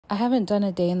I haven't done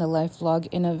a day in the life vlog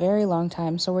in a very long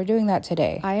time, so we're doing that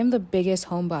today. I am the biggest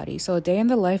homebody, so a day in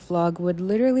the life vlog would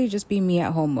literally just be me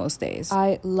at home most days.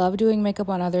 I love doing makeup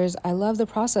on others. I love the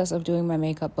process of doing my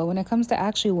makeup, but when it comes to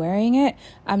actually wearing it,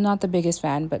 I'm not the biggest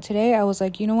fan. But today I was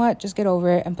like, you know what, just get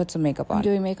over it and put some makeup on. I'm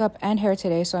doing makeup and hair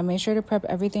today, so I made sure to prep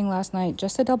everything last night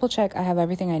just to double check I have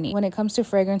everything I need. When it comes to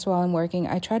fragrance while I'm working,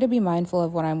 I try to be mindful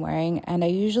of what I'm wearing, and I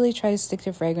usually try to stick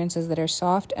to fragrances that are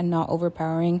soft and not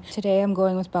overpowering. Today I'm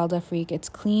going with Bal D'Afrique. It's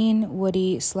clean,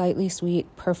 woody, slightly sweet,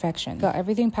 perfection. Got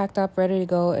everything packed up, ready to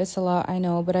go. It's a lot, I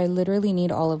know, but I literally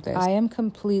need all of this. I am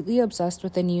completely obsessed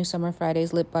with the new Summer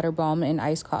Fridays Lip Butter Balm in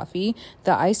iced coffee.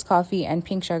 The iced coffee and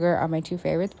pink sugar are my two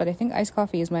favorites, but I think iced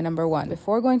coffee is my number one.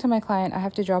 Before going to my client, I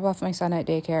have to drop off my son at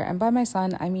daycare, and by my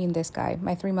son, I mean this guy,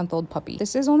 my 3-month-old puppy.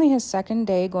 This is only his second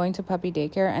day going to puppy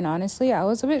daycare, and honestly, I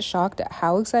was a bit shocked at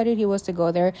how excited he was to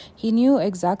go there. He knew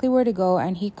exactly where to go,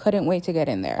 and he couldn't wait to get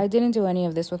in there. I didn't do any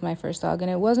of this with my first dog,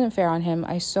 and it wasn't fair on him.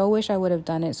 I so wish I would have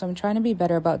done it, so I'm trying to be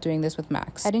better about doing this with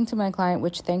Max. Heading to my client,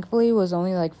 which thankfully was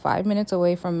only like 5 minutes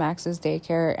away from Max's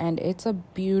daycare, and it's a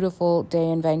beautiful day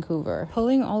in Vancouver.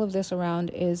 Pulling all of this around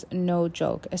is no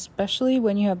joke, especially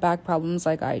when you have back problems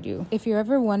like I do. If you're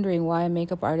ever wondering why a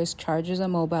makeup artist charges a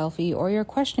mobile fee, or you're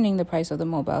questioning the price of the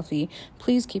mobile fee,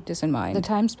 please keep this in mind. The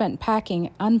time spent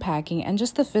packing, unpacking, and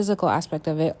just the physical aspect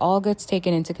of it all gets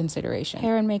taken into consideration.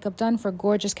 Hair and makeup done for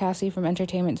gorgeous Cassie from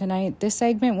Entertainment Tonight. This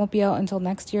segment won't be out until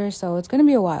next year, so it's gonna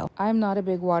be a while. I'm not a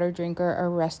big water drinker,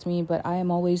 arrest me, but I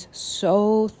am always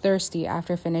so thirsty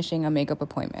after finishing a makeup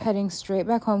appointment. Heading straight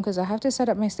back home because I have to set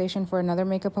up my station for another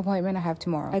makeup appointment I have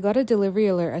tomorrow. I got a delivery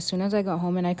alert as soon as I got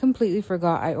home, and I completely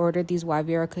forgot I ordered these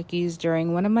Wyvera cookies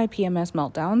during one of my PMS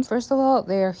meltdowns. First of all,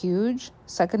 they are huge.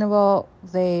 Second of all,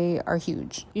 they are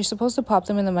huge. You're supposed to pop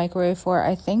them in the microwave for,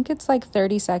 I think it's like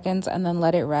 30 seconds and then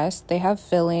let it rest. They have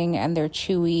filling and they're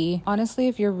chewy. Honestly,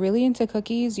 if you're really into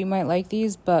cookies, you might like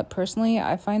these, but personally,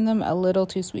 I find them a little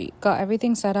too sweet. Got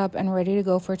everything set up and ready to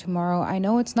go for tomorrow. I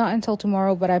know it's not until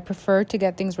tomorrow, but I prefer to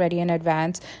get things ready in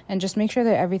advance and just make sure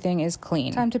that everything is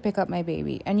clean. Time to pick up my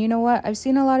baby. And you know what? I've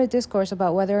seen a lot of discourse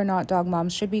about whether or not dog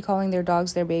moms should be calling their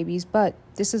dogs their babies, but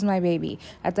this is my baby.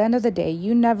 At the end of the day,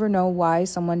 you never know why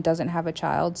someone doesn't have a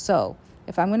child. So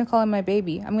if I'm going to call him my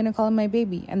baby, I'm going to call him my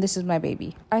baby, and this is my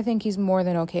baby. I think he's more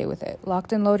than okay with it.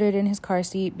 Locked and loaded in his car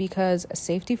seat because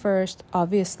safety first,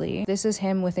 obviously. This is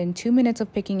him within 2 minutes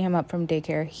of picking him up from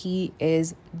daycare. He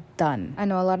is done. I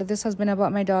know a lot of this has been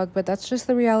about my dog, but that's just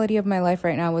the reality of my life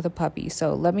right now with a puppy.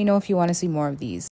 So let me know if you want to see more of these.